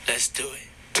Let's do it.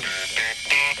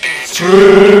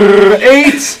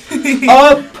 8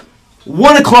 up,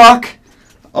 1 o'clock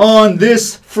on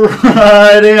this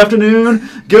Friday afternoon.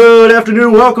 Good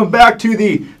afternoon. Welcome back to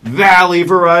the Valley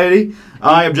Variety.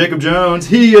 I am Jacob Jones.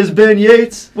 He is Ben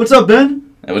Yates. What's up,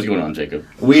 Ben? Hey, what's going on, Jacob?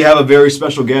 We have a very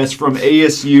special guest from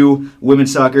ASU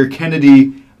Women's Soccer,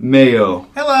 Kennedy Mayo.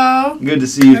 Hello. Good to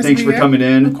see you. Nice Thanks to for be here. coming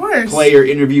in. Of course. Player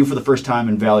interview for the first time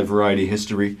in Valley Variety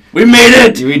history. We made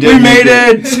it! We did. We made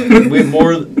it! We have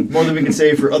more than we can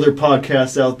say for other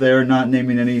podcasts out there, not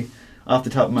naming any off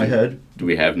the top of my head. Do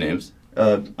we have names?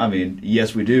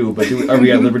 Yes, we do, but are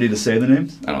we at liberty to say the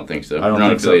names? I don't think so. I don't We're not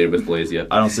think so. affiliated with Blaze yet.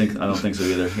 I don't think so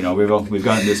either. You know, we've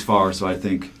gotten this far, so I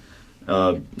think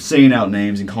saying out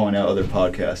names and calling out other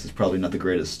podcasts is probably not the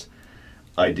greatest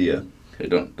idea. Okay,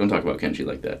 don't talk about Kenji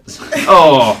like that.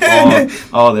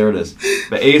 Oh, there it is.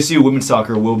 But ASU women's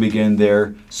soccer will begin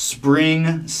their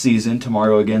spring season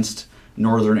tomorrow against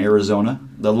Northern Arizona.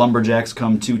 The Lumberjacks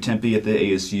come to Tempe at the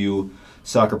ASU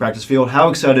soccer practice field. How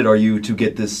excited are you to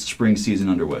get this spring season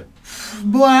underway?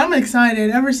 Boy, I'm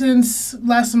excited. Ever since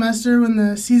last semester when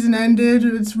the season ended,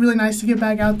 it's really nice to get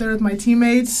back out there with my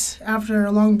teammates after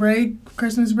a long break,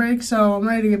 Christmas break. So I'm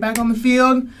ready to get back on the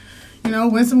field,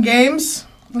 win some games.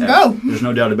 Let's go. There's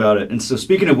no doubt about it. And so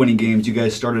speaking of winning games, you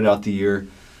guys started out the year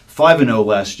 5-0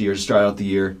 last year to start out the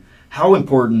year. How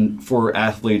important for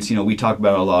athletes, we talk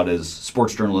about it a lot as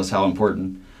sports journalists, how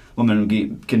important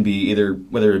momentum can be, either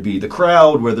whether it be the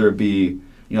crowd, whether it be,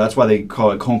 that's why they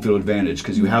call it home field advantage,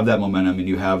 because you have that momentum and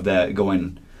you have that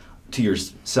going to your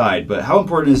side. But how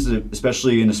important is it,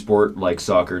 especially in a sport like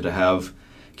soccer, to have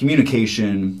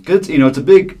communication? Because it's a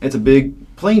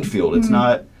big playing field. It's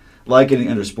not like any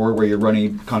other sport where you're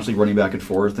constantly running back and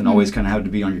forth and always kind of have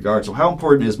to be on your guard. So how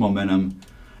important is momentum,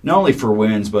 not only for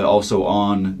wins, but also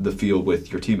on the field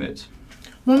with your teammates?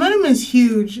 Momentum is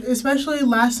huge, especially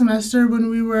last semester when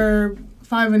we were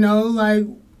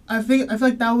 5-0. I feel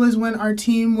like that was when our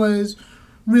team was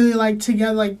really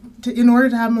together. In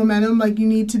order to have momentum, you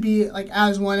need to be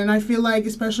as one. And I feel like,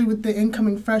 especially with the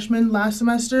incoming freshmen last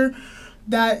semester,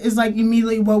 that is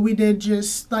immediately what we did,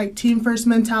 just team first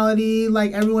mentality,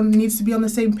 everyone needs to be on the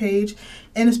same page.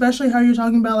 And especially how you're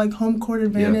talking about home court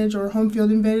advantage or home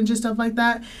field advantage and stuff like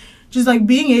that. Just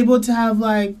being able to have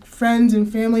friends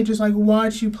and family just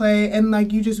watch you play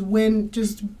and you just win,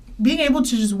 just being able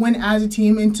to just win as a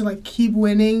team and to keep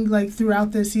winning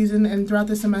throughout the season and throughout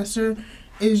the semester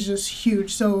is just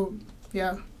huge. So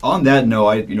yeah. On that note,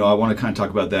 I want to kind of talk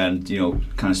about that and,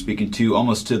 kind of speaking to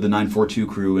almost to the 942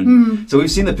 crew. And so we've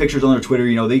seen the pictures on their Twitter,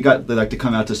 they like to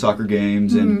come out to soccer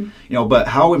games and, but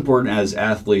how important as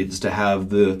athletes to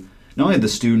have not only the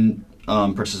student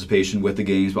participation with the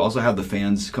games, but also have the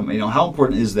fans come, how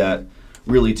important is that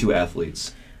really to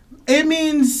athletes? It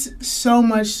means so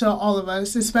much to all of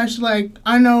us, especially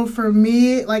I know for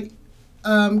me,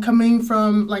 coming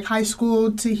from high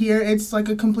school to here, it's a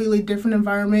completely different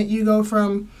environment. You go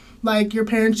from your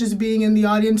parents just being in the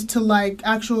audience to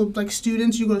actual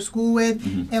students you go to school with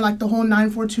and the whole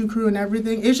 942 crew and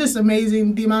everything. It's just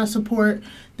amazing the amount of support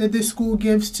that this school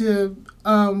gives to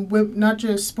not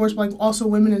just sports but also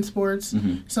women in sports.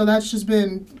 So that's just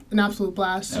been an absolute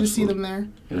blast to see them there.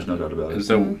 There's no doubt about it. And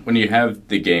so when you have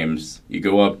the games, you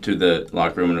go up to the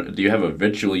locker room. And do you have a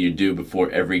ritual you do before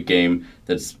every game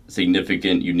that's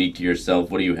significant, unique to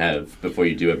yourself? What do you have before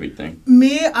you do everything?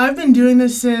 Me, I've been doing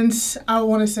this since I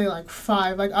want to say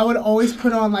 5. I would always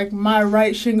put on my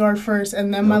right shin guard first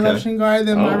and then my left shin guard,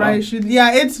 then my right shin.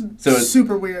 Yeah, it's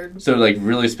super weird. So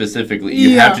really specifically,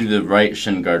 you have to do the right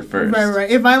shin guard first. Right.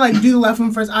 If I do the left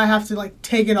one first, I have to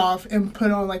take it off and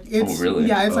put on it's. Oh, really?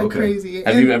 Yeah, it's crazy.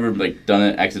 Have you ever done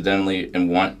it accidentally and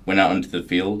went out into the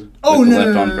field? Oh, with the no,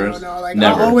 left no, on no, first? no.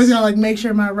 Never. I'm always gonna make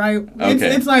sure my right.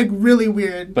 Okay. It's really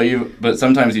weird. But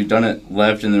sometimes you've done it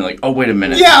left and they're like, oh, wait a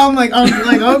minute. Yeah, I'm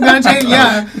gotta change.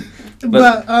 Yeah.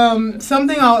 But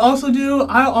something I'll also do.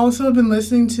 I also have been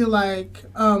listening to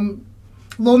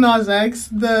Lil Nas X,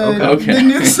 the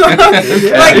new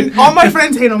song. All my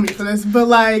friends hate on me for this,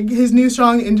 but his new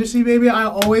song "Industry Baby," I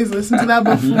always listen to that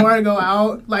before I go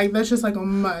out. That's just a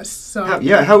must. So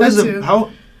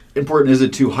how important is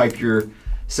it to hype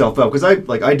yourself up? Because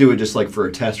I do it just for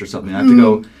a test or something. I have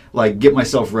to go get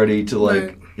myself ready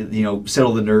to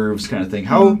settle the nerves kind of thing.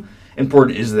 How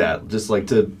important is that? Just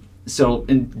to settle.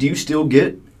 And do you still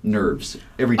get nerves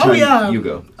every time you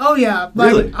go? Oh yeah.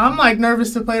 Really? I'm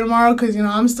nervous to play tomorrow because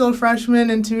I'm still a freshman,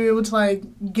 and to be able to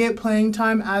get playing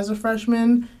time as a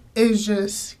freshman is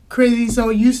just crazy. So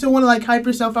you still want to hype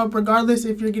yourself up regardless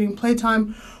if you're getting play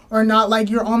time or not.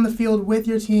 You're on the field with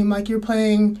your team, you're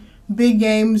playing big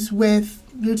games with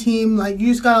your team. Like,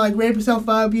 you just gotta like ramp yourself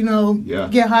up.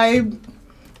 Get hype.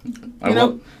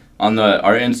 On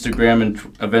our Instagram and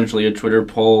eventually a Twitter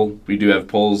poll, we do have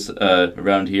polls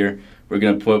around here. We're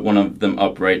gonna put one of them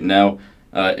up right now.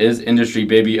 Is Industry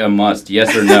Baby a must?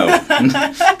 Yes or no?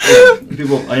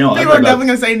 People are definitely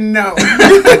gonna say no.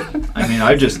 I mean,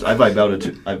 I vibe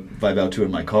out to it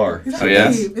in my car. Oh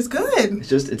yeah, it's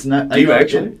good. It's not. Do you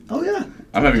actually? Oh yeah.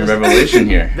 I'm having a revelation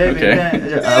here. Baby, okay.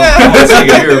 I won't sing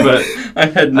it here, but I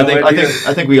had no idea.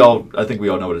 I think we all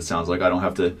know what it sounds like. I don't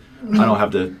have to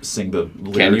sing the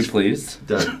lyrics. Can you please?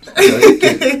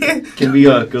 Can we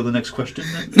go to the next question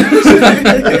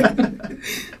then?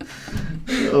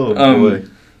 Oh boy.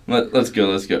 Let's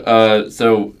go.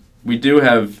 So we do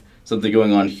have something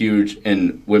going on huge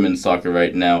in women's soccer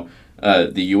right now.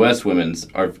 The U.S. women's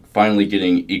are finally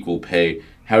getting equal pay.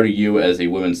 How do you, as a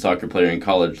women's soccer player in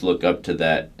college, look up to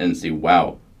that and see,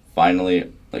 wow,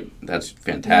 finally, like, that's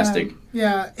fantastic?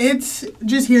 Yeah, it's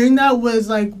just hearing that was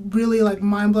like really like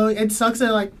mind blowing. It sucks that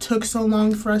it like took so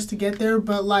long for us to get there,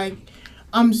 but like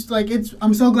I'm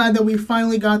so glad that we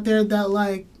finally got there. That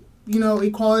like,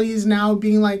 equality is now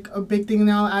being like a big thing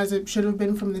now, as it should have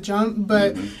been from the jump.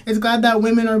 But it's glad that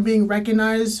women are being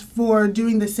recognized for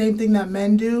doing the same thing that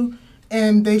men do,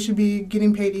 and they should be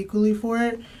getting paid equally for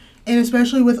it. And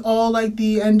especially with all like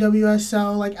the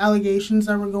NWSL like allegations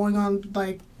that were going on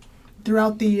like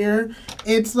throughout the year,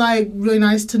 it's like really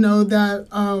nice to know that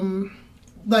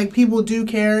like people do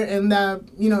care and that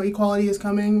equality is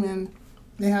coming, and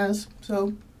it has.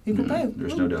 So equal pay.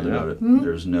 There's no doubt about it.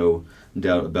 There's no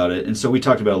doubt about it. And so we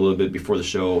talked about a little bit before the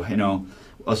show.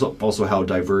 Also how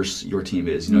diverse your team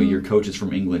is. Your coach is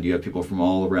from England. You have people from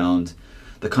all around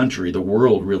the country, the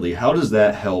world, really. How does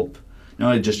that help? Not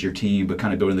only just your team, but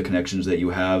kind of building the connections that you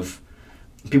have.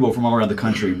 People from all around the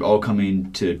country all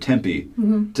coming to Tempe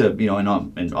to,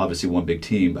 and obviously one big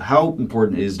team. But how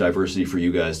important is diversity for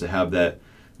you guys to have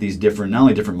these different, not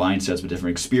only different mindsets, but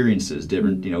different experiences,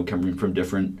 different, coming from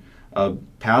different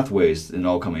pathways and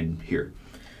all coming here?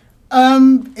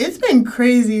 It's been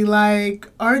crazy. Like,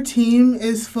 our team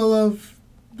is full of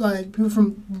like people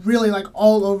from really like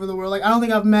all over the world. Like, I don't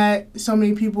think I've met so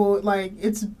many people. Like,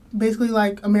 it's basically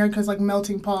like America's like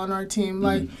melting pot on our team.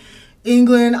 Like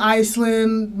England,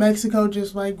 Iceland, Mexico,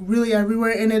 just like really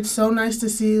everywhere. And it's so nice to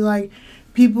see like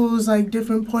people's like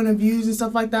different point of views and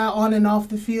stuff like that on and off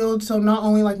the field. So not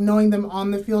only like knowing them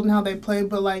on the field and how they play,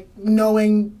 but like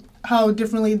knowing how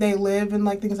differently they live and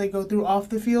like things they go through off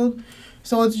the field.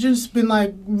 So it's just been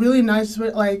like really nice.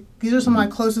 Like, these are some of my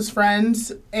closest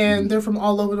friends, and they're from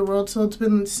all over the world. So it's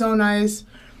been so nice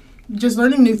just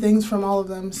learning new things from all of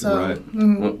them. So right.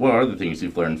 What are the things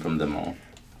you've learned from them all?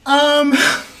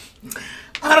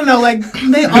 I don't know, like,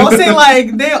 they all say,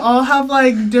 like, they all have,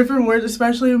 like, different words,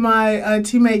 especially my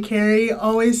teammate Carrie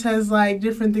always has, like,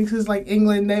 different things, because, like,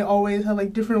 England, they always have,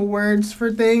 like, different words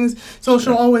for things, so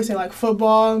she'll always say, like,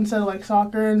 football instead of, like,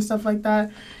 soccer and stuff like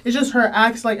that. It's just her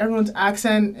accent, like, everyone's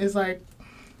accent is, like,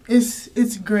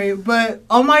 it's great, but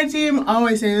on my team, I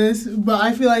always say this, but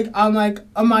I feel like I'm, like,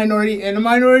 a minority in a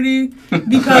minority,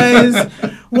 because,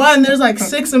 one, there's, like,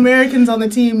 6 Americans on the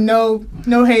team, no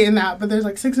hate in that, but there's,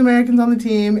 like, 6 Americans on the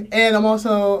team, and I'm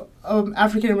also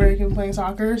African-American playing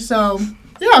soccer, so,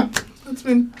 yeah, it's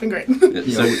been great.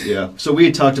 So we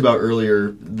had talked about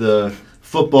earlier the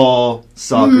football,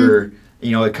 soccer,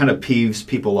 it kind of peeves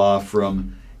people off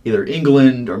from either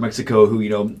England or Mexico who,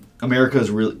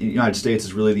 United States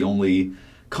is really the only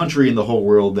country in the whole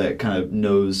world that kind of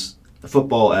knows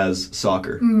football as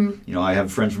soccer. I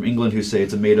have friends from England who say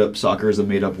soccer is a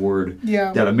made-up word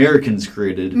that Americans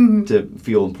created to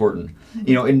feel important.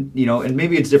 And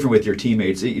maybe it's different with your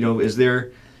teammates.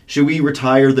 Should we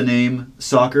retire the name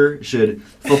soccer? Should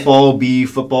football be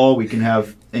football? We can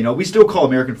have, we still call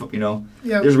American football,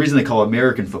 there's a reason they call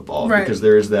American football, right, because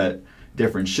there is that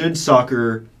difference. Should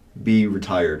soccer be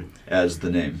retired as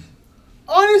the name?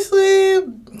 Honestly,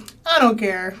 I don't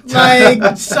care.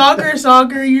 Like, soccer, it's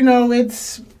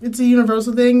a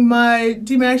universal thing. My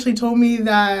teammate actually told me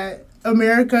that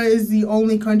America is the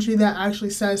only country that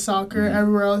actually says soccer.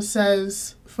 Everywhere else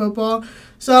says football.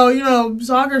 So,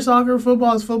 soccer,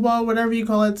 football is football, whatever you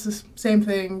call it, it's the same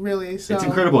thing, really. So it's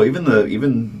incredible. I've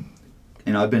been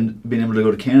able to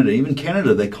go to Canada. Even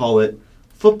Canada, they call it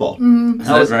football. Is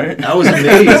that right?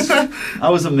 I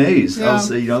was amazed.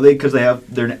 Yeah. Because they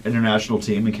have their international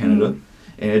team in Canada,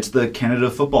 and it's the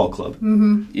Canada Football Club.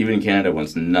 Even Canada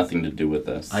wants nothing to do with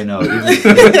us. I know.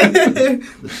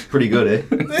 It's pretty good,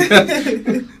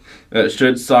 eh?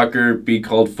 Should soccer be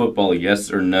called football?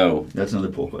 Yes or no? That's another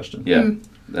poll question. Yeah,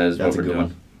 that's a good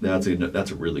one. That's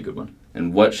a really good one.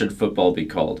 And what should football be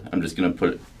called? I'm just gonna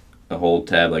put a whole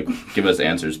tab. Like, give us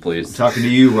answers, please. I'm talking to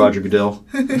you, Roger Goodell.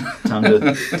 Time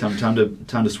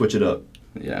to switch it up.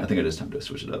 Yeah. I think it is time to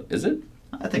switch it up. Is it?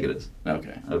 I think it is.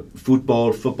 Okay.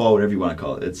 Football, whatever you want to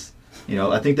call it. It's,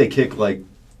 I think they kick like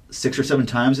 6 or 7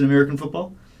 times in American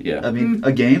football. Yeah. I mean,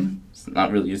 a game. It's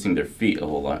not really using their feet a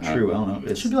whole lot. Huh? True. I don't know.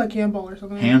 It should be like handball or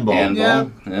something. Handball. Yeah.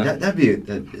 That'd be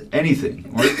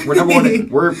anything. We're number one.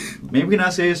 Maybe we can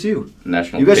ask ASU.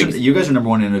 National. You guys are number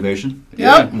one in innovation.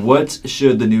 Yeah. What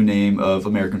should the new name of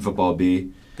American football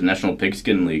be? The National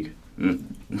Pigskin League.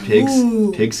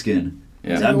 Pigskin.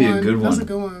 Yeah. That'd be a good one. That's a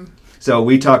good one. So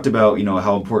we talked about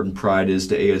how important pride is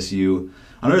to ASU.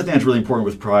 Another thing that's really important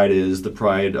with pride is the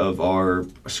pride of our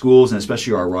schools and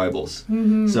especially our rivals.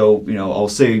 Mm-hmm. So I'll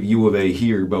say U of A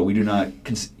here, but we do not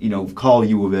call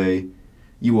U of A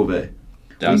U of A.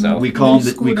 Down south. We call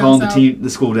them the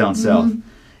school down south.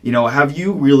 Have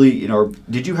you really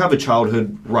did you have a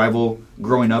childhood rival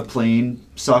growing up playing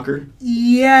soccer?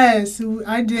 Yes,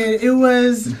 I did. It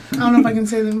was I don't know if I can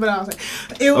say them, but I'll say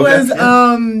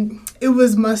it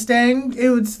was Mustang.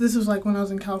 This was like when I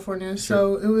was in California,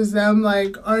 so it was them.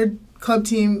 Like our club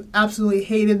team absolutely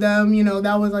hated them.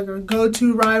 That was like our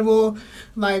go-to rival.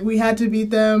 Like we had to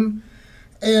beat them,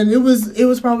 and it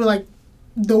was probably like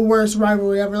the worst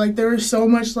rivalry ever. Like there was so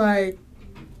much like.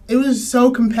 It was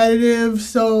so competitive,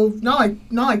 so not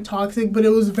like toxic, but it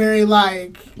was very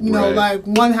like like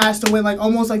one has to win, like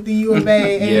almost like the U of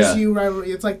A ASU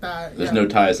rivalry. It's like that. There's no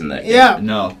ties in that game. Yeah.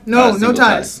 No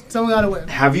ties. Someone gotta win.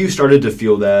 Have you started to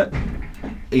feel that?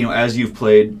 As you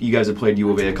guys have played U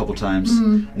of A a couple times.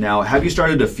 Mm-hmm. Now, have you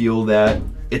started to feel that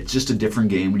it's just a different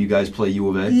game when you guys play U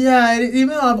of A? Yeah, even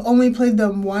though I've only played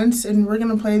them once, and we're going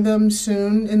to play them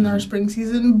soon in our spring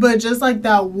season, but just like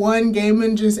that one game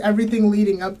and just everything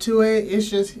leading up to it, it's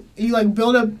just, you like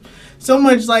build up so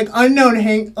much like unknown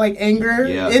anger.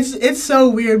 Yeah. It's so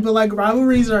weird, but like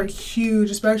rivalries are huge,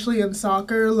 especially in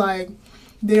soccer. Like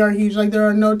they are huge. Like there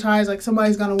are no ties, like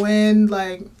somebody's going to win,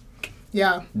 like...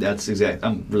 Yeah. That's exact.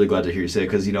 I'm really glad to hear you say it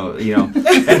because, and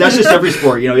that's just every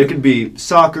sport. It could be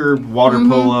soccer, water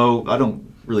polo. I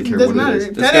don't really care what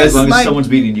it is. As long as someone's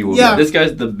beating you. Yeah. This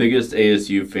guy's the biggest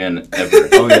ASU fan ever.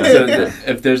 Oh, yeah. So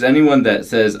if there's anyone that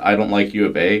says, I don't like U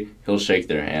of A, he'll shake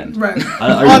their hand. Right.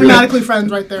 Automatically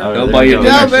friends right there. He'll buy you dinner.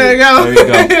 Yeah, there you go.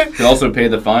 He'll also pay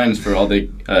the fines for all the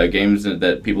games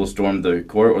that people storm the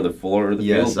court or the floor or the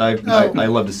field. Yes, I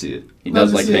love to see it. He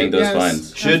does like paying those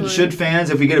fines. Should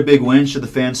fans, if we get a big win, should the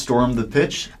fans storm the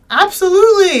pitch?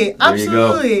 Absolutely. There you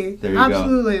go.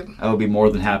 Absolutely. I would be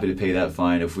more than happy to pay that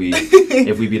fine if we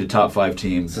beat a top 5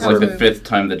 team. It's like the 5th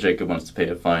time that Jacob wants to pay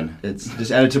a fine. It's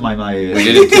just added to my We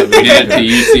did it to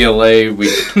UCLA.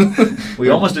 We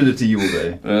almost did it to U of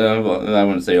A. I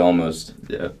wouldn't say almost.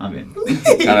 Yeah, I mean,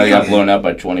 kind of got blown out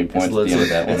by 20 points at the end of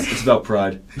that one. It's about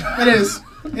pride. It is.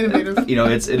 Innovative.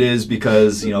 It is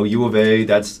because, U of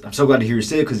A, I'm so glad to hear you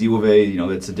say it because U of A,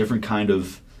 it's a different kind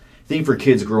of thing for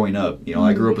kids growing up.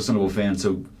 I grew up a Centerville fan,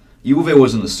 so U of A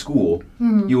wasn't a school.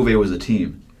 Mm-hmm. U of A was a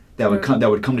team that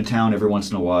would come to town every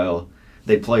once in a while.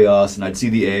 They'd play us, and I'd see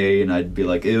the A, and I'd be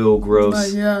like, ew,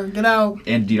 gross. Yeah, get out.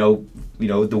 And,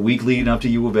 the week leading up to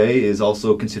U of A is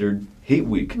also considered hate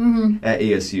week at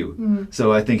ASU. Mm-hmm.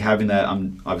 So I think having that,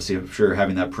 I'm sure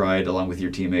having that pride along with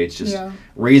your teammates, just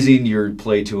raising your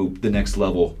play to the next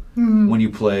level when you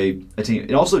play a team.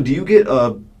 And also, do you get,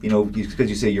 because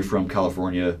you say you're from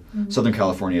California, Southern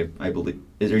California, I believe.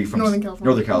 Are you from Northern California?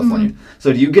 Northern California. Mm-hmm.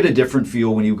 So do you get a different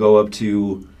feel when you go up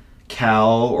to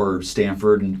Cal or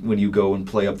Stanford and when you go and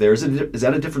play up there? Is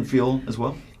that a different feel as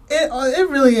well? It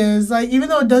really is. Like, even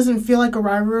though it doesn't feel like a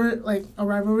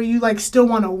rivalry, you like still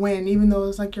want to win, even though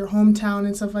it's like your hometown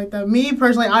and stuff like that. Me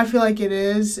personally, I feel like it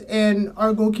is, and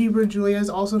our goalkeeper Julia is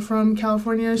also from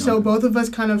California, so both of us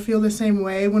kind of feel the same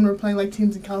way when we're playing like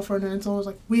teams in California. It's always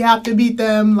like we have to beat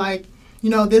them. Like,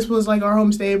 this was like our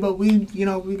home state, but we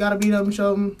gotta beat them,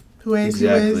 show them who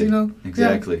ASU is.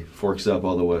 Exactly. Yeah. Forks up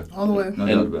all the way. All the way. No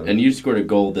doubt about it. And you scored a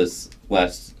goal this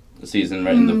last season,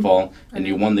 right, in the fall, and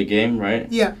you won the game,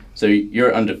 right? Yeah. So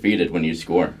you're undefeated when you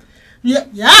score. Yeah.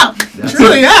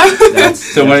 Truly, yeah.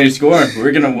 So when you score,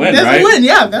 we're going to win, right? That's a win,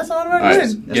 yeah. That's all we're going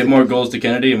to win. Get more goals to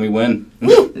Kennedy and we win.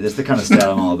 That's the kind of stat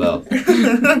I'm all about.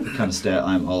 The kind of stat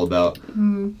I'm all about.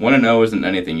 1-0 isn't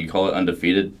anything. You call it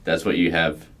undefeated, that's what you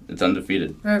have. It's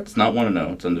undefeated. Right. It's not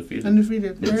 1-0, it's undefeated.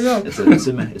 Undefeated. There you go.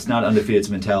 It's not undefeated, it's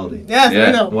mentality. Yeah,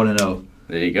 there you go. 1-0.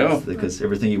 There you go. Because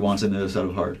everything you want's in the other side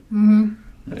of hard. Mm-hmm.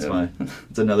 That's fine.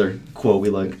 It's another quote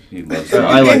we like. He loves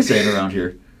I like saying around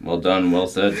here. Well done, well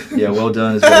said. Yeah, well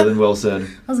done is better than well said.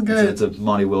 That's good. It's a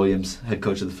Monty Williams, head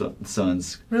coach of the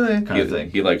Suns, Really? kind of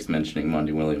thing. He likes mentioning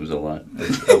Monty Williams a lot.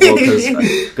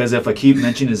 Because if I keep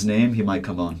mentioning his name, he might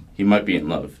come on. He might be in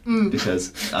love.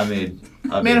 Because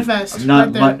Manifest. I'm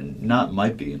not right there.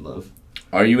 might be in love.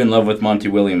 Are you in love with Monty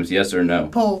Williams? Yes or no?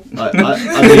 Poll. Thank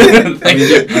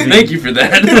you for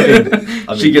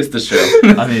that. She gets the show.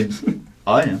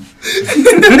 I am.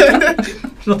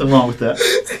 There's nothing wrong with that.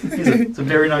 He's a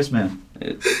very nice man.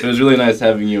 It was really nice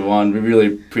having you on. We really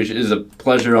appreciate it. It's a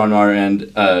pleasure on our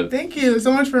end. Thank you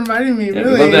so much for inviting me. Yeah,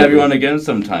 Really. we'd love to have you on again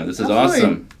sometime. This is Absolutely.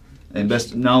 awesome. And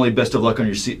not only best of luck on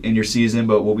in your season,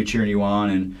 but we'll be cheering you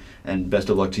on, and best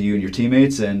of luck to you and your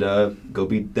teammates, and go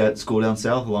beat that school down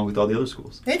south along with all the other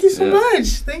schools. Thank you so much.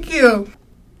 Thank you.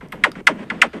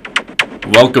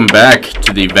 Welcome back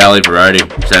to the Valley Variety.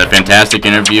 Just had a fantastic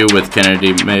interview with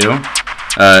Kennedy Mayo,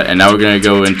 and now we're going to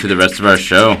go into the rest of our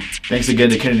show. Thanks again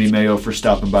to Kennedy Mayo for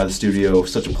stopping by the studio.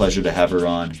 Such a pleasure to have her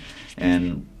on,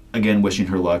 and again wishing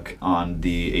her luck on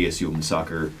the ASU women's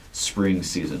soccer spring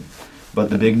season. But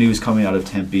the big news coming out of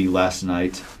Tempe last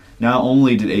night, not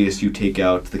only did ASU take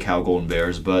out the Cal Golden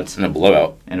Bears, but And a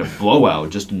blowout.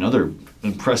 Just another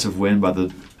impressive win by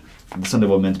the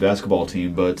Sunnyvale men's basketball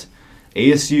team. But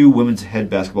ASU women's head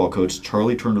basketball coach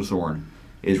Charlie Turner Thorne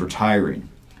is retiring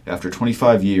after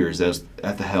 25 years at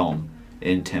the helm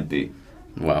in Tempe.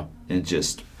 Wow. And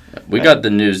just We got the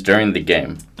news during the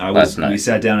game last night. We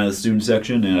sat down in the student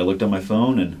section, and I looked on my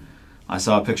phone, and I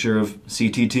saw a picture of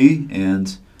CTT,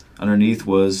 and underneath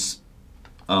was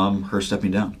her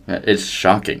stepping down. Yeah, it's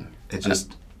shocking. It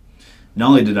just, not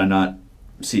only did I not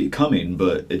see it coming,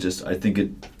 but I think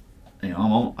it,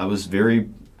 I was very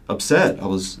upset.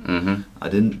 I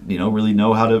didn't, really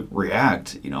know how to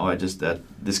react.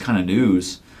 This kind of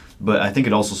news, but I think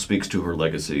it also speaks to her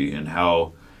legacy and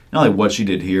how, not only what she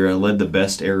did here, led the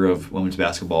best era of women's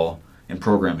basketball in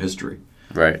program history.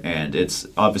 Right. And it's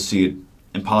obviously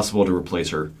impossible to replace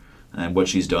her and what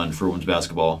she's done for women's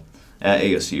basketball at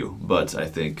ASU. But I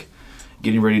think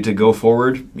getting ready to go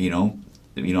forward, I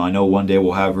know one day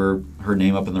we'll have her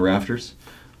name up in the rafters,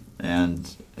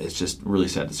 and it's just really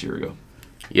sad to see her go.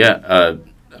 Yeah,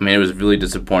 it was a really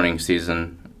disappointing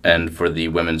season, and for the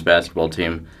women's basketball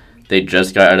team, they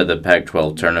just got out of the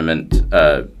Pac-12 tournament,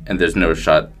 and there's no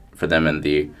shot for them in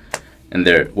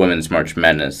their women's March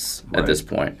Madness at this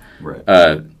point. Right.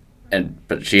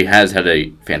 But she has had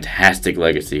a fantastic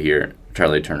legacy here,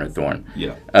 Charlie Turner Thorne.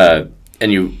 Yeah.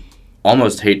 And you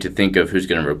almost hate to think of who's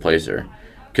going to replace her,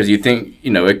 because you think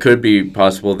it could be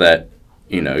possible that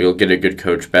you'll get a good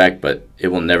coach back, but it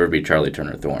will never be Charlie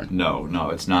Turner Thorne. No,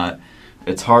 it's not.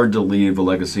 It's hard to leave a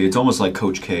legacy. It's almost like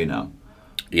Coach K now.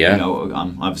 Yeah.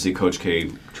 Obviously Coach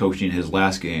K coaching his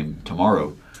last game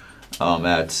tomorrow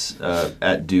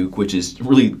at Duke, which is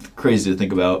really crazy to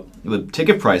think about. The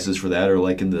ticket prices for that are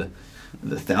like in the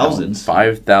thousands.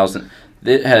 5,000.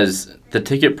 The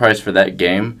ticket price for that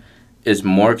game is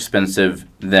more expensive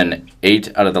than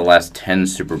 8 out of the last 10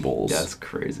 Super Bowls. That's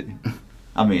crazy.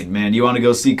 Man, you want to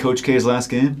go see Coach K's last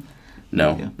game?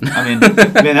 No. Yeah. Man,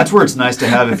 that's where it's nice to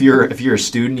have. If you're a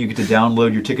student, you get to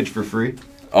download your tickets for free.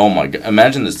 Oh my God!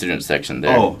 Imagine the student section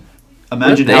there. Oh,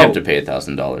 imagine they have to pay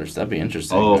 $1,000. That'd be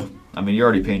interesting. Oh, you're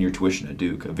already paying your tuition at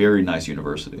Duke, a very nice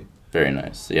university. Very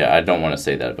nice. Yeah, I don't want to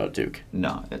say that about Duke.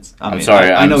 No, I'm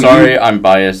sorry. I'm sorry. I'm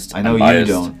biased. I know you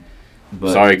don't.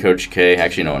 But sorry, Coach K.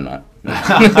 Actually, no, I'm not.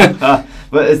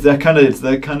 But it's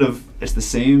the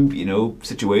same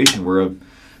situation where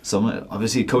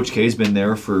obviously Coach K's been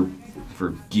there for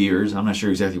years. I'm not sure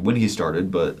exactly when he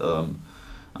started, but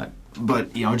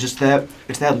just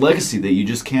it's that legacy that you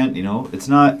just can't, it's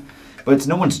not, but it's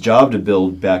no one's job to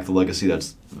build back the legacy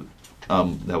that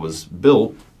was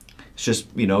built. It's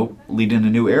just, lead in a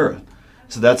new era.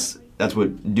 So that's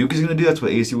what Duke is going to do. That's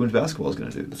what ASU women's basketball is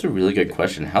going to do. That's a really good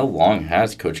question. How long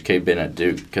has Coach K been at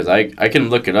Duke? Because I can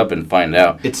look it up and find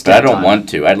out. But I don't want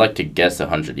to. I'd like to guess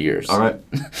 100 years. All right.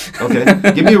 Okay.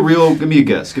 Give me a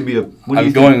guess.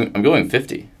 I'm going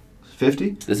 50. 50?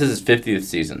 This is his 50th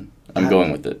season. I'm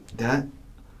going with it.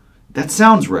 That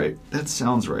sounds right.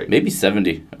 Maybe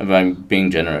 70 if I'm being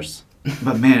generous.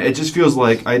 But man, it just feels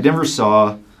like I never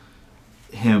saw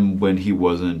him when he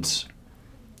wasn't,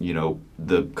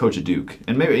 the coach at Duke.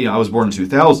 And maybe I was born in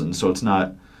 2000, so it's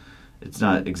not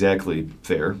exactly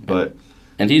fair, but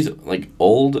and he's like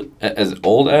old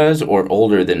as or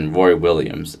older than Roy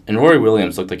Williams. And Roy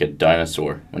Williams looked like a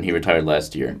dinosaur when he retired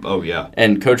last year. Oh yeah.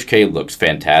 And Coach K looks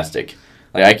fantastic.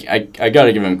 Like I got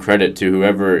to give him credit to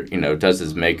whoever, does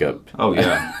his makeup. Oh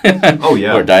yeah. Oh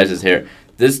yeah. Or dyes his hair.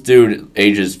 This dude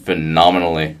ages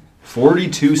phenomenally.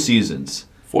 42 seasons.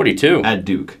 42. At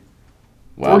Duke.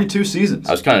 Wow. 42 seasons.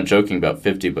 I was kind of joking about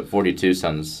 50, but 42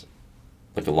 sounds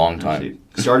like a long time.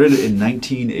 Started in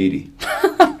 1980.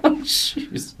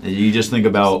 Jeez. And you just think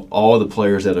about all the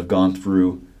players that have gone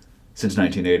through since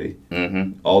 1980.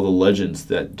 Mm-hmm. All the legends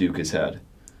that Duke has had.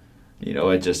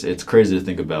 It's crazy to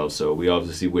think about. So we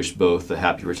obviously wish both a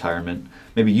happy retirement.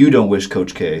 Maybe you don't wish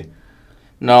Coach K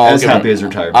as happy as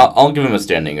retirement. I'll give him a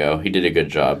standing O. He did a good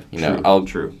job.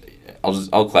 True.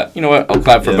 I'll clap. You know what? I'll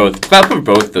clap for both. Clap for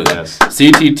both of them. Yes.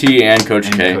 CTT and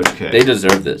Coach K. Coach K. They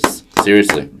deserve this.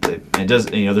 Seriously. It does.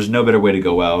 There's no better way to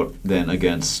go out than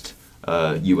against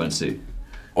UNC.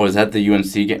 Oh, is that the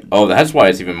UNC game? Oh, that's why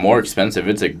it's even more expensive.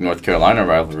 It's a North Carolina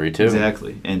rivalry too.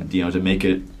 Exactly, and to make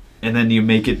it, and then you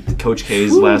make it Coach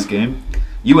K's last game.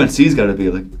 UNC's got to be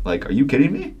like, are you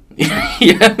kidding me?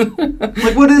 Yeah.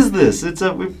 Like, what is this?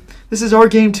 This is our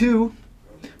game too.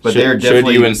 But they're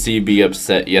definitely. Should UNC be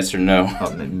upset? Yes or no?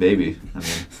 Oh, maybe.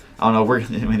 I don't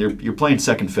know. You're playing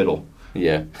second fiddle.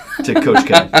 Yeah. To Coach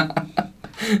K.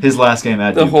 His last game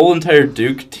at the Duke. whole entire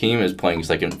Duke team is playing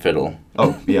second fiddle.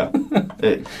 Oh yeah.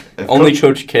 Only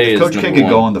Coach K is Coach K could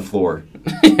go on the floor.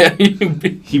 Yeah,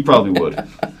 he probably would.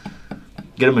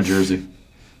 Get him a jersey.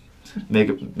 Make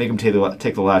him take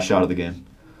the last shot of the game.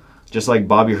 Just like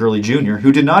Bobby Hurley Jr.,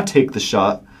 who did not take the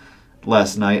shot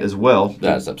last night as well.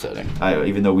 That's upsetting.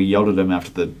 Even though we yelled at him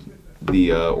after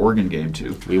the Oregon game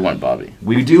too. We want Bobby.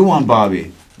 We do want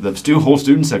Bobby. The whole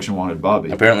student section wanted Bobby.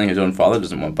 Apparently his own father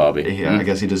doesn't want Bobby. Yeah, I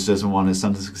guess he just doesn't want his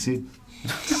son to succeed.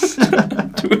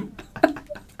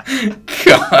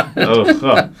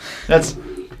 God. That's...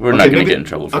 We're not going to get in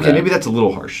trouble for that. Okay, maybe that's a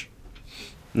little harsh.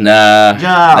 Nah.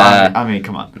 I mean,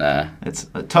 come on. Nah. It's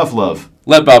a tough love.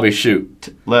 Let Bobby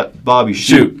shoot. Let Bobby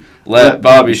shoot. Let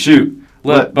Bobby shoot.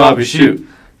 Let Bobby shoot.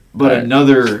 But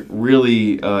another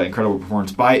really incredible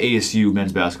performance by ASU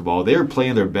men's basketball. They are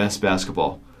playing their best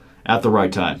basketball at the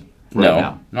right time.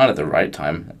 Now. Not at the right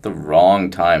time. At the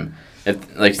wrong time.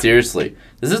 Seriously,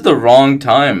 this is the wrong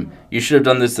time. You should have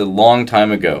done this a long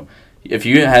time ago. If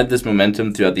you had this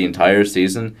momentum throughout the entire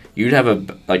season, you'd have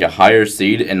a higher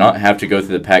seed and not have to go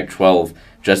through the Pac-12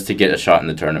 just to get a shot in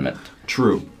the tournament.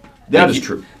 True. That is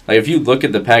true. If you look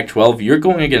at the Pac-12, you're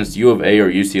going against U of A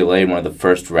or UCLA in one of the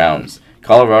first rounds.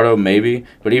 Colorado, maybe,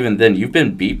 but even then, you've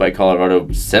been beat by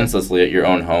Colorado senselessly at your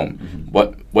own home.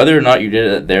 Mm-hmm. Whether or not you did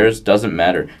it at theirs doesn't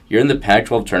matter. You're in the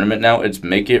Pac-12 tournament now. It's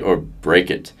make it or break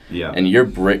it. Yeah. And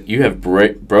you have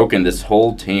broken this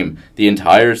whole team the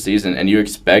entire season, and you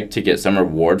expect to get some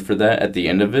reward for that at the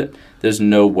end of it? There's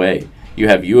no way. You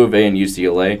have U of A and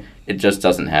UCLA. It just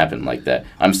doesn't happen like that.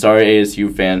 I'm sorry,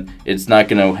 ASU fan. It's not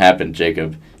going to happen,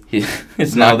 Jacob.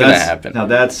 It's not going to happen. Now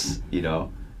that's,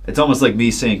 it's almost like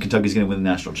me saying Kentucky's going to win the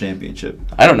national championship.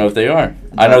 I don't know if they are.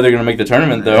 I know they're going to make the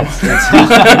tournament, though.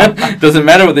 Doesn't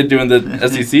matter what they do in the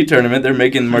SEC tournament. They're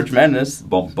making March Madness.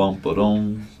 Bum, bum,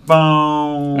 ba-dum,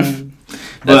 bum.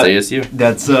 That's ASU.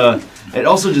 That's, it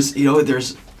also just,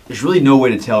 there's really no way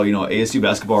to tell. ASU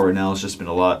basketball right now has just been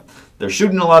a lot. They're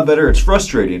shooting a lot better. It's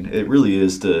frustrating. It really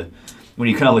is when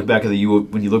you kind of look back at the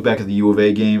U of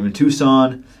A game in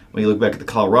Tucson, when you look back at the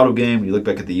Colorado game, when you look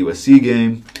back at the USC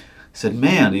game. Said,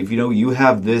 man, if you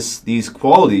have these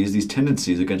qualities, these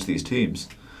tendencies against these teams,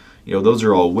 those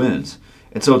are all wins.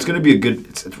 And so it's going to be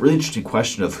it's a really interesting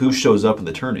question of who shows up in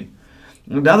the tourney.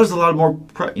 Now there's a lot more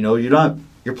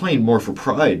you're playing more for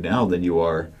pride now than you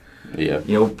are. Yeah.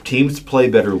 Teams play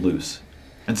better loose.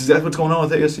 And that's exactly what's going on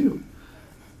with ASU.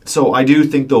 So I do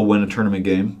think they'll win a tournament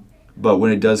game, but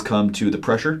when it does come to the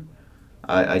pressure,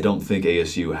 I don't think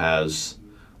ASU has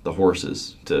the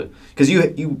horses to, because you're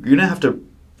going to have to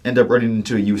end up running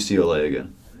into a UCLA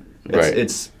again. Right.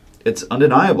 It's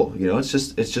undeniable. It's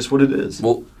just what it is.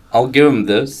 Well, I'll give them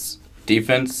this.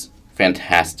 Defense,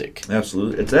 fantastic.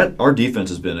 Absolutely. Our defense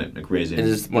has been amazing. It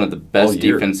is one of the best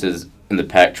defenses in the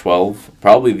Pac-12.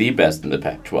 Probably the best in the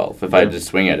Pac-12, if I had to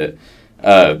swing at it.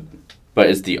 But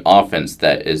it's the offense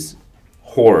that is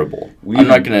horrible. I'm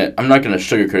not gonna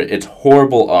sugarcoat it. It's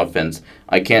horrible offense.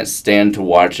 I can't stand to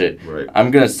watch it. Right.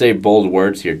 I'm gonna say bold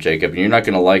words here, Jacob, and you're not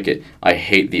gonna like it. I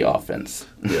hate the offense.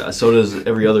 Yeah, so does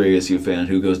every other ASU fan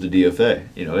who goes to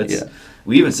DFA.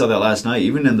 We even saw that last night.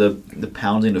 Even in the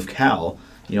pounding of Cal,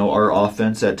 our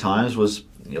offense at times was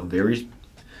very,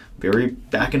 very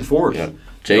back and forth. Yeah.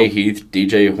 Jay Heath,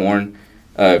 DJ Horn,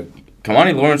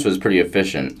 Kamani Lawrence was pretty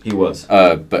efficient. He was.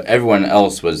 But everyone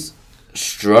else was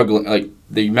struggling.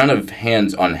 The amount of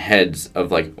hands on heads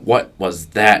of what was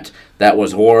that? That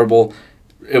was horrible.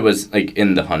 It was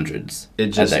in the hundreds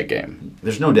at that game.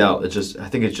 There's no doubt. I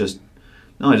think it's just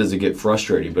not only does it get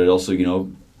frustrating, but it also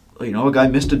a guy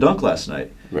missed a dunk last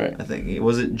night. Right. I think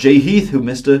was it Jay Heath who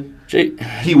missed a.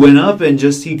 He went up and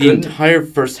he the entire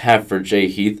first half for Jay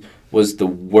Heath was the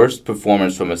worst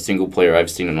performance from a single player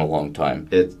I've seen in a long time.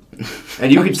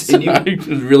 And you can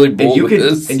I'm really bold with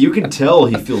this. And you can tell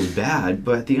he feels bad,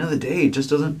 but at the end of the day, it just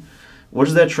doesn't. What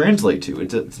does that translate to?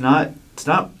 It's not.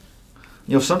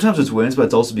 Sometimes it's wins, but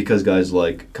it's also because guys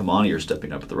like Kamani are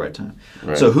stepping up at the right time.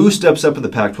 Right. So who steps up in the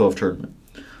Pac-12 tournament?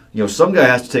 Some guy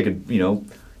has to take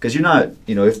because you're not,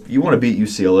 if you want to beat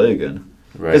UCLA again.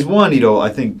 Right. Because one, I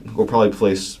think we'll probably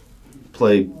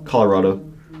play Colorado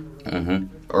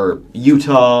or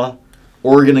Utah,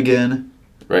 Oregon again.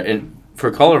 Right, and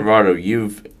for Colorado,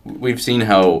 we've seen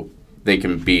how they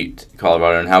can beat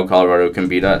Colorado and how Colorado can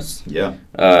beat us. Yeah.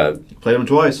 Played them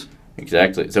twice.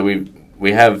 Exactly. So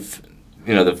we have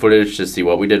the footage to see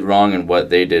what we did wrong and what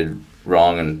they did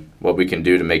wrong and what we can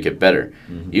do to make it better.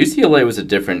 Mm-hmm. UCLA was a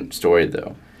different story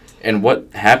though, and what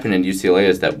happened in UCLA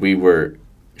is that we were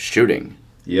shooting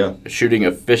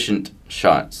efficient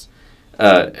shots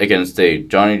against a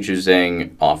Johnny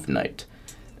Juzang off night.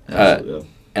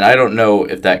 And I don't know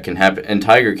if that can happen. And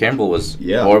Tiger Campbell was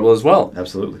horrible as well.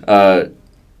 Absolutely.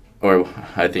 Or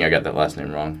I think I got that last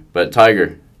name wrong. But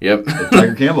Tiger. Yep.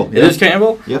 Tiger Campbell. It is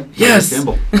Campbell? Yep. Yes. Tiger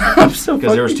Campbell. I'm so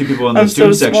because there was two people in the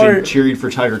student section cheering for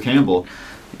Tiger Campbell.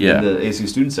 Yeah. In the ASU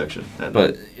student section.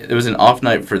 But it was an off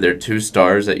night for their two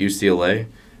stars at UCLA.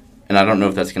 And I don't know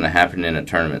if that's going to happen in a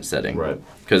tournament setting. Right.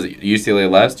 Because UCLA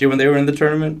last year when they were in the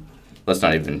tournament, let's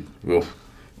not even...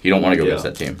 You don't want to go against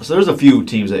that team. So there's a few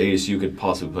teams that ASU could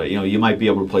possibly play. You might be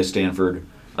able to play Stanford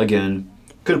again.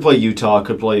 Could play Utah.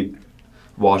 Could play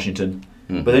Washington.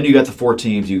 Mm-hmm. But then you got the 4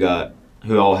 teams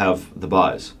who all have the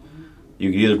byes.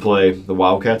 You could either play the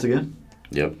Wildcats again.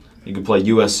 Yep. You could play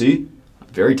USC, a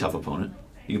very tough opponent.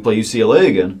 You could play UCLA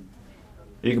again.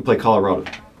 Or you could play Colorado.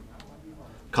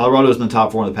 Colorado's in the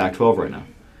top 4 in the Pac-12 right now.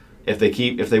 If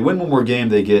they win one more game,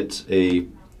 they get a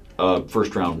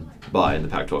first round bye in the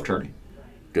Pac-12 tourney.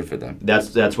 Good for them.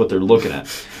 That's what they're looking at.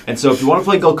 And so if you want to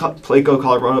play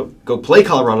Colorado, go play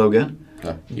Colorado again.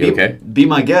 Okay? Be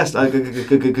my guest.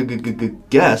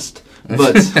 Guest.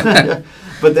 But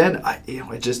but then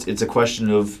it's a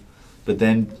question of. But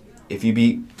then if you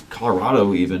beat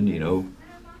Colorado, even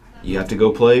you have to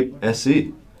go play SC.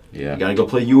 Yeah. You got to go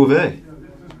play U of A.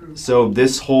 So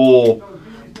this whole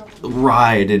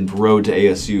ride and road to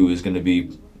ASU is going to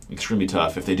be extremely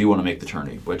tough if they do want to make the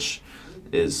tourney, which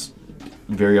is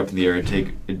very up in the air.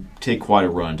 It'd take quite a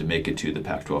run to make it to the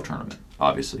Pac-12 tournament,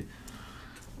 obviously.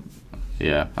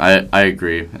 Yeah, I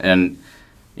agree. And,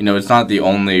 it's not the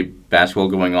only basketball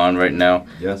going on right now.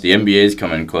 Yes. The NBA is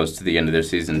coming close to the end of their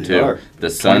season, too. Are. The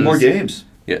Suns, 20 more games.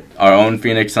 Yeah, our own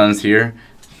Phoenix Suns here,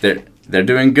 they're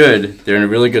doing good. They're in a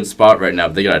really good spot right now.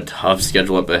 They got a tough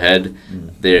schedule up ahead.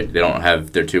 They don't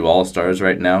have their 2 All-Stars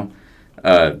right now.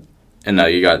 And now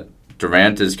you got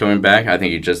Durant is coming back. I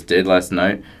think he just did last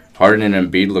night. Harden and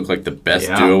Embiid look like the best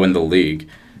duo in the league.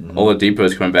 Mm-hmm. Oladipo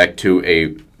is coming back to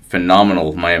a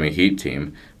phenomenal Miami Heat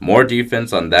team. More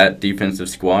defense on that defensive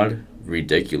squad,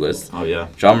 ridiculous. Oh, yeah.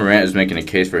 John Morant is making a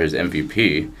case for his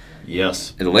MVP.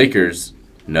 Yes. And the Lakers,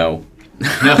 no.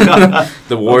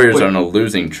 The Warriors are on a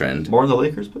losing trend. More on the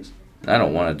Lakers, please? I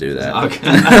don't want to do that. Okay.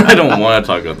 I don't want to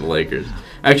talk about the Lakers.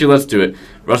 Actually, let's do it.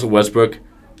 Russell Westbrook,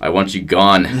 I want you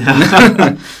gone.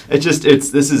 This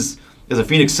is, as a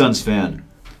Phoenix Suns fan,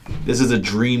 this is a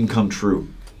dream come true.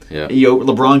 Yeah.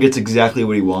 LeBron gets exactly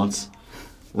what he wants.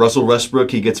 Russell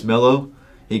Westbrook, he gets Melo.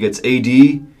 He gets AD.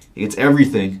 He gets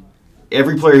everything.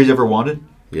 Every player he's ever wanted.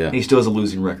 Yeah. And he still has a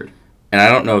losing record. And I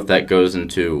don't know if that goes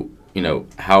into,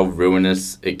 how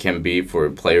ruinous it can be for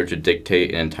a player to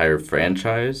dictate an entire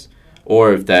franchise,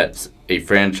 or if that's a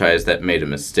franchise that made a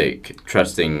mistake,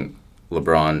 trusting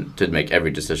LeBron to make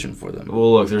every decision for them.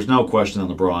 Well, look, there's no question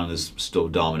that LeBron is still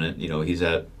dominant. He's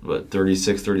at,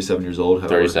 36, 37 years old?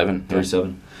 37.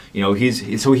 37. Yeah.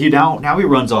 He now he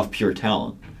runs off pure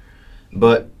talent.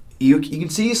 But you can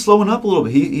see he's slowing up a little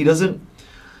bit.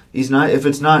 He's not, if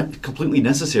it's not completely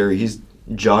necessary, he's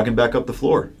jogging back up the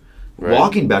floor. Right.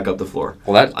 Walking back up the floor.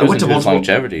 Well, that goes into his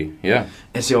longevity, yeah.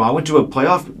 And so I went to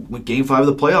Game 5 of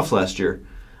the playoffs last year,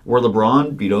 where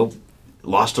LeBron,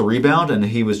 lost a rebound, and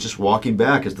he was just walking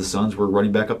back as the Suns were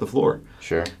running back up the floor.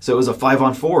 Sure. So it was a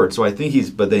 5-on-4. So I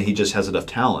think but then he just has enough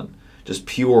talent, just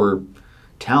pure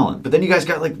talent. But then you guys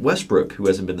got like Westbrook, who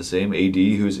hasn't been the same, AD,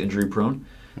 who's injury prone,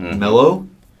 Melo,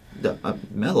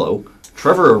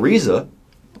 Trevor Ariza.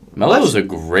 Melo's a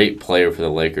great player for the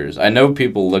Lakers. I know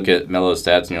people look at Melo's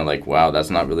stats and you're like, wow, that's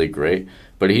not really great.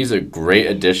 But he's a great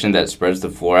addition that spreads the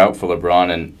floor out for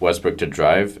LeBron and Westbrook to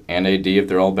drive, and AD if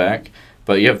they're all back.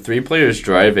 but you have 3 players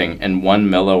driving and 1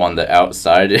 Melo on the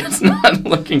outside. It's not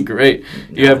looking great.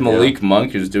 You have Malik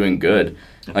Monk, who's doing good.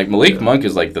 Like, Malik Monk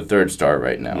is like the 3rd star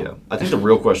right now. Yeah, I think the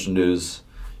real question is,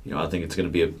 I think it's going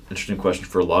to be an interesting question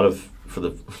for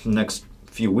the next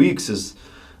few weeks is,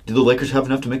 do the Lakers have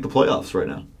enough to make the playoffs right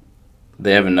now?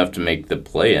 They have enough to make the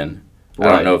play-in. Right.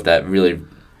 I don't know if that really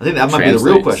I think that might be the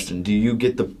real question. Do you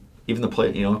get even the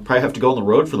play? Probably have to go on the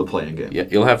road for the play-in game. Yeah,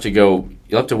 you'll have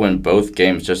to win both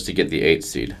games just to get the 8th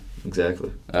seed.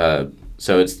 Exactly.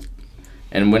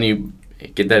 And when you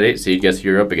get that 8th seed, guess who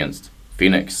you're up against?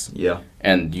 Phoenix. Yeah.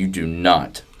 And you do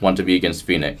not want to be against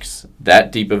Phoenix.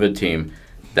 That deep of a team,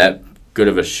 that good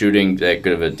of a shooting, that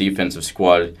good of a defensive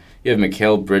squad. You have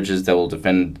Mikal Bridges that will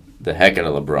defend the heck out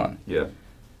of LeBron. Yeah.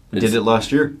 Did it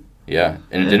last year. Yeah,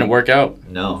 and it didn't work out.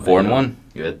 No. 4-1.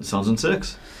 You had Suns in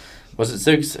 6. Was it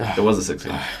 6? It was a 6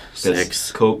 game.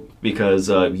 6. Because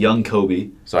young Kobe.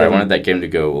 Sorry, I wanted that game to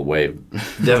go away.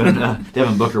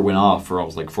 Devin Booker went off for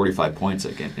almost like 45 points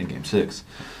in Game 6.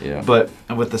 Yeah. But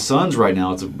with the Suns right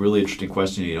now, it's a really interesting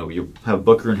question. You have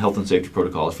Booker in health and safety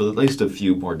protocols for at least a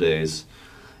few more days.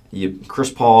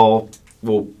 Chris Paul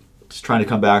is trying to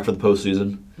come back for the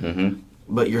postseason. Mm-hmm.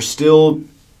 But you're still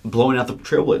blowing out the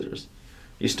Trailblazers.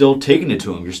 You're still taking it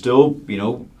to them. You're still,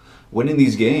 winning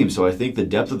these games. So I think the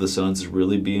depth of the Suns is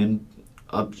really being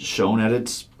shown at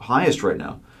its highest right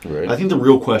now. Right. I think the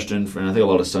real question, and I think a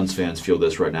lot of Suns fans feel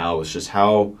this right now, is just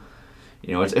how,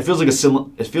 it feels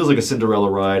like a Cinderella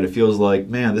ride. It feels like,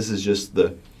 man, this is just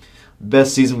the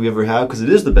best season we've ever had, because it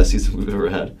is the best season we've ever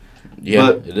had. Yeah,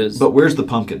 it is. But where's the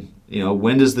pumpkin?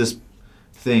 When does this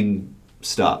thing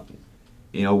stop?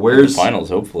 Where's the finals,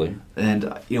 hopefully.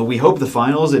 And we hope the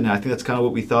finals, and I think that's kind of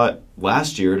what we thought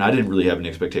last year. And I didn't really have any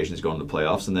expectations going to the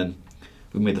playoffs. And then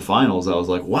we made the finals. I was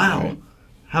like, wow, right.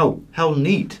 how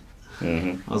neat.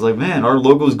 Mm-hmm. I was like, man, our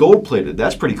logo is gold plated.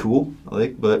 That's pretty cool.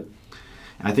 But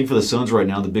I think for the Suns right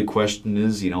now, the big question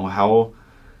is, how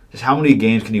many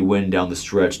games can you win down the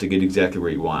stretch to get exactly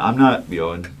where you want? I'm not,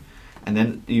 and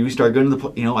then you start going to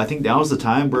the, I think now is the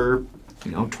time where,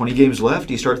 20 games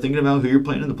left, you start thinking about who you're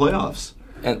playing in the playoffs.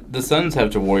 And the Suns have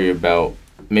to worry about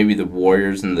maybe the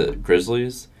Warriors and the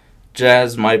Grizzlies.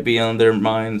 Jazz might be on their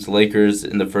minds. Lakers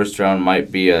in the first round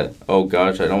might be oh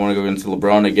gosh, I don't want to go against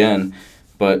LeBron again.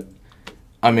 But,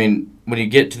 when you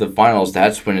get to the finals,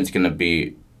 that's when it's going to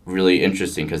be really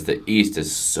interesting because the East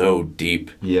is so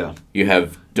deep. Yeah. You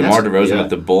have DeMar DeRozan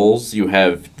with the Bulls. You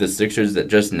have the Sixers that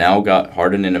just now got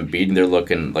Harden and Embiid, and they're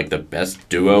looking like the best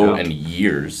duo in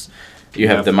years. You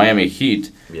have the Miami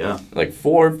Heat. Yeah. Like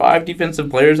 4 or 5 defensive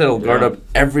players that will guard up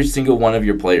every single one of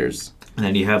your players. And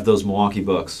then you have those Milwaukee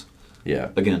Bucks. Yeah.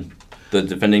 Again. The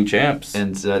defending champs.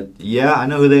 And I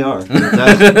know who they are.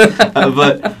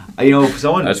 But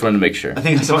someone. I just wanted to make sure. I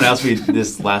think someone asked me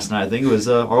this last night. I think it was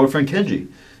our old friend Kenji.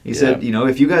 He said,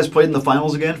 if you guys played in the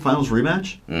finals again, finals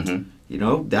rematch,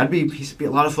 that'd be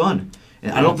a lot of fun.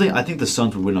 And I think the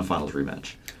Suns would win a finals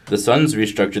rematch. The Suns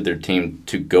restructured their team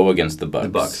to go against the Bucks.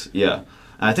 The Bucks, yeah.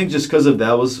 And I think just because of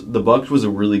that the Bucks was a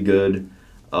really good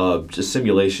just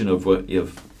simulation of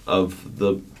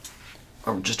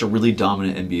just a really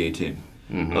dominant NBA team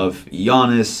of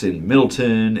Giannis and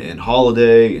Middleton and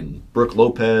Holiday and Brook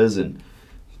Lopez and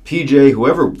PJ,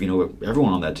 whoever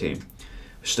everyone on that team.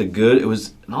 It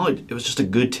was just a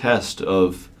good test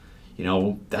of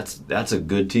that's a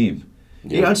good team.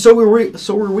 Yeah, and so were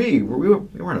we. We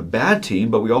weren't a bad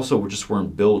team, but we also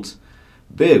weren't built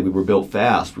big. We were built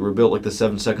fast. We were built like the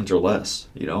 7 seconds or less,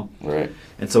 Right.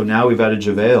 And so now we've added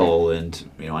JaVale, and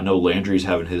I know Landry's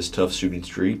having his tough shooting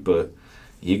streak, but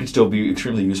he can still be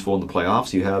extremely useful in the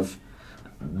playoffs. You have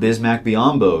Bismack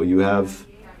Biyombo. You have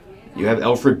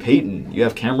Elfrid Payton. You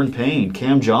have Cameron Payne,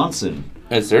 Cam Johnson.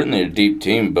 It's certainly a deep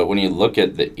team, but when you look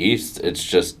at the East, it's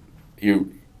just you're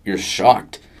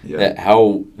shocked. Yeah. That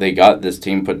how they got this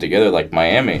team put together, like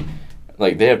Miami.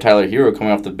 Like, they have Tyler Hero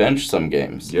coming off the bench some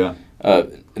games. Yeah.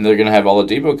 And they're going to have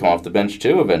Oladipo come off the bench,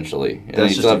 too, eventually. And you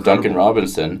still have Duncan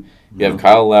Robinson. You have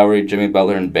Kyle Lowry, Jimmy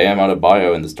Butler, and Bam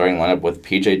Adebayo in the starting lineup with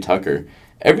P.J. Tucker.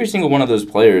 Every single one of those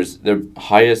players, their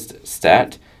highest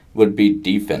stat would be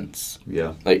defense.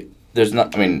 Yeah. Like,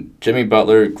 Jimmy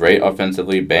Butler, great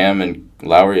offensively, Bam and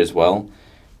Lowry as well.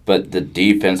 But the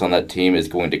defense on that team is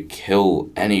going to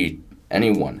kill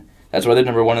anyone. That's why they're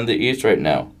number 1 in the East right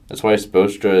now. That's why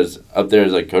Spoelstra is up there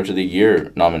as Coach of the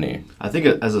Year nominee. I think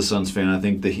as a Suns fan, I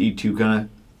think the Heat too kind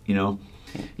of,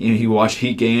 you watch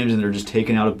Heat games and they're just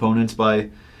taking out opponents by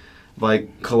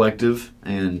collective,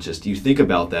 and just you think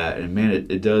about that, and man,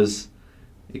 it does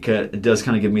kind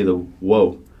of give me the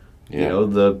whoa. Yeah.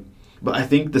 But I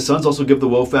think the Suns also give the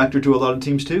whoa factor to a lot of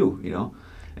teams too.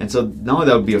 And so not only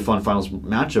that would be a fun finals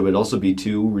matchup, it'd also be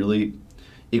two really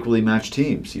equally matched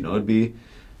teams. It'd be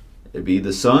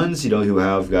the Suns, who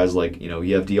have guys like,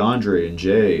 you have DeAndre and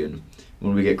Jay, and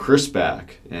when we get Chris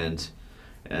back and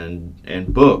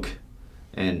Book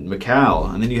and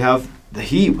McCall, and then you have the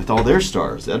Heat with all their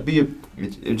stars.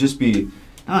 It'd just be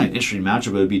not an interesting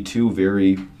matchup, but it'd be two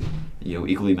very,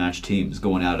 equally matched teams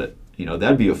going at it.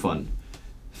 That'd be a fun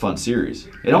series.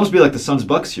 It'd almost be like the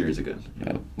Suns-Bucks series again.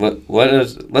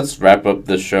 Let's wrap up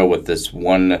the show with this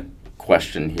one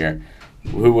question here.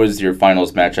 Who was your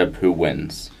finals matchup? Who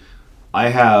wins? I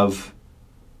have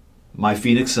my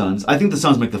Phoenix Suns. I think the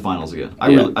Suns make the finals again.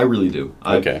 I really do.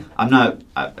 Okay. I'm not,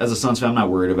 as a Suns fan, I'm not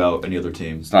worried about any other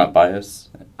team. It's not bias?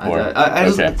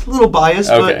 It's a little biased,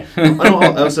 okay. But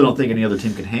I also don't think any other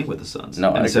team can hang with the Suns in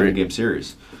a 7-game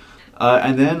series.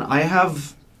 And then I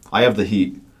have the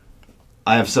Heat.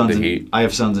 I have Suns and Heat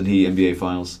NBA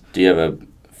Finals. Do you have a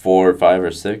 4, 5,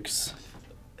 or 6?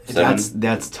 7?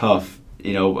 That's tough.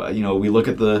 We look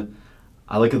at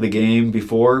I look at the game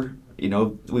before.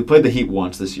 We played the Heat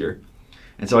once this year,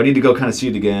 and so I need to go kind of see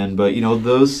it again. But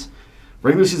those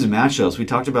regular season matchups, we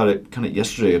talked about it kind of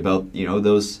yesterday about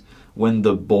those when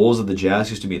the Bulls of the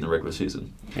Jazz used to be in the regular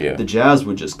season. Yeah. The Jazz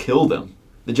would just kill them.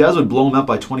 The Jazz would blow them out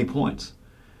by 20 points,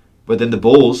 but then the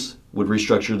Bulls would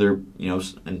restructure their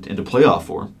into playoff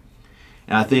form.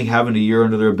 And I think having a year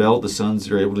under their belt, the Suns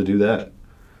are able to do that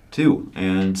too.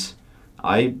 And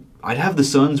I'd have the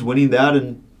Suns winning that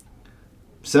in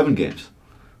 7 games.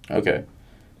 Okay.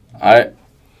 I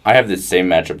have the same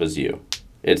matchup as you.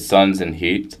 It's Suns and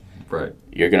Heat. Right.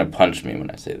 You're going to punch me when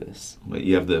I say this. Wait,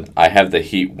 you have I have the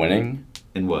Heat winning.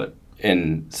 In what?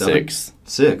 In 7? 6.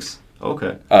 6.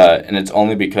 Okay. And it's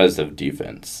only because of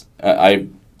defense. I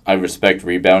respect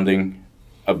rebounding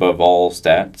above all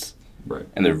stats. Right.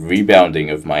 And the rebounding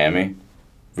of Miami,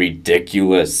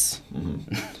 ridiculous.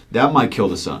 Mm-hmm. That might kill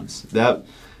the Suns.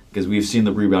 Because we've seen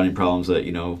the rebounding problems that,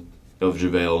 of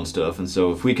JaVale and stuff. And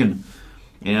so if we can,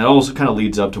 and it also kind of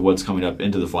leads up to what's coming up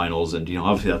into the finals. And,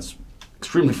 obviously that's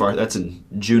extremely far. That's in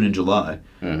June and July.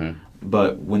 Mm-hmm.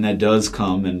 But when that does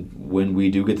come and when we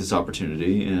do get this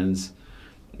opportunity, and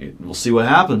we'll see what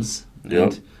happens. Yep.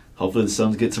 And hopefully the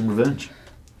Suns get some revenge.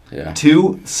 Yeah.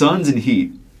 2 Suns and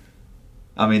Heat.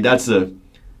 I mean, that's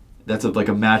like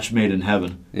a match made in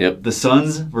heaven. Yep. The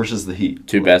Suns versus the Heat.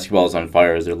 2 basketballs on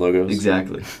fire as their logos.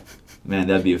 Exactly. Man,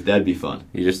 that'd be fun.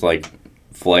 You just like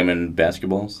flaming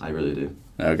basketballs? I really do.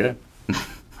 Okay.